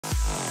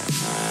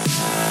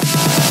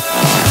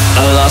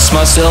I lost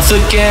myself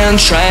again,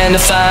 trying to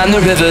find the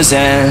river's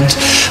end.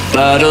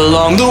 But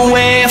along the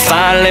way I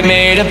finally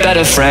made a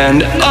better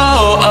friend.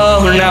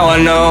 Oh, now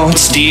I know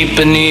it's deep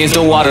beneath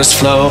the water's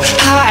flow.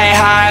 High,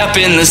 high up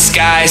in the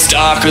sky, it's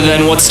darker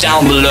than what's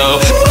down below.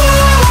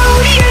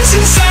 Oh, yes,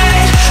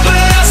 inside, but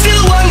I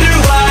still wonder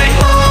why.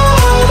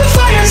 Oh, the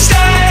fires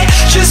die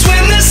just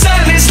when the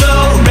sun is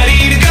low.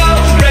 Ready to go,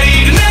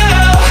 ready to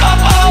know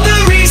all the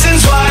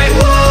reasons why.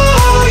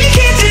 Whoa, you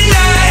can't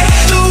deny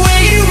the way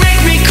you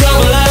make me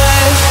come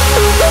alive.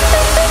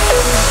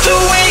 The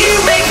way you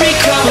make me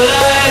come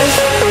alive.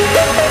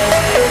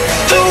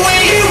 The way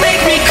you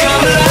make me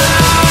come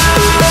alive.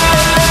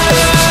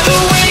 The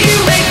way you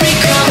make me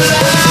come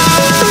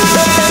alive.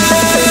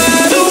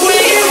 The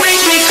way you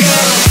make me come.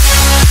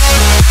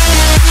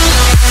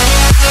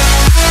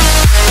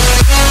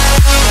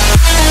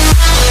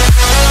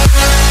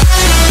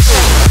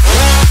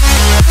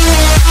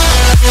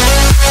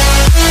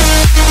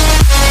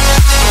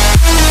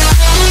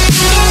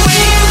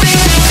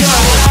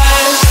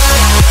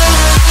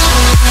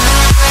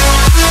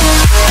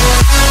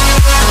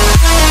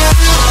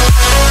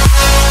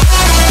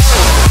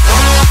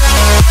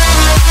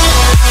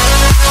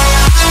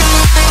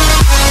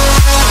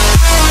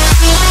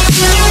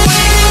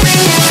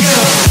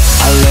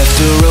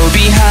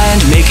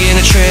 Behind, making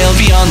a trail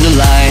beyond the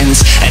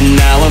lines, and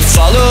now I'm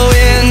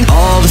following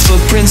all the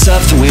footprints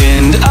of the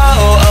wind.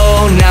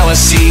 Oh, now I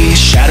see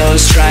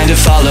shadows trying to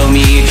follow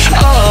me.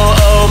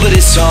 Oh, but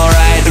it's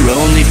alright, they're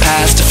only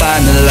paths to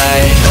find the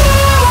light.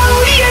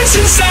 Oh, yes,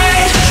 inside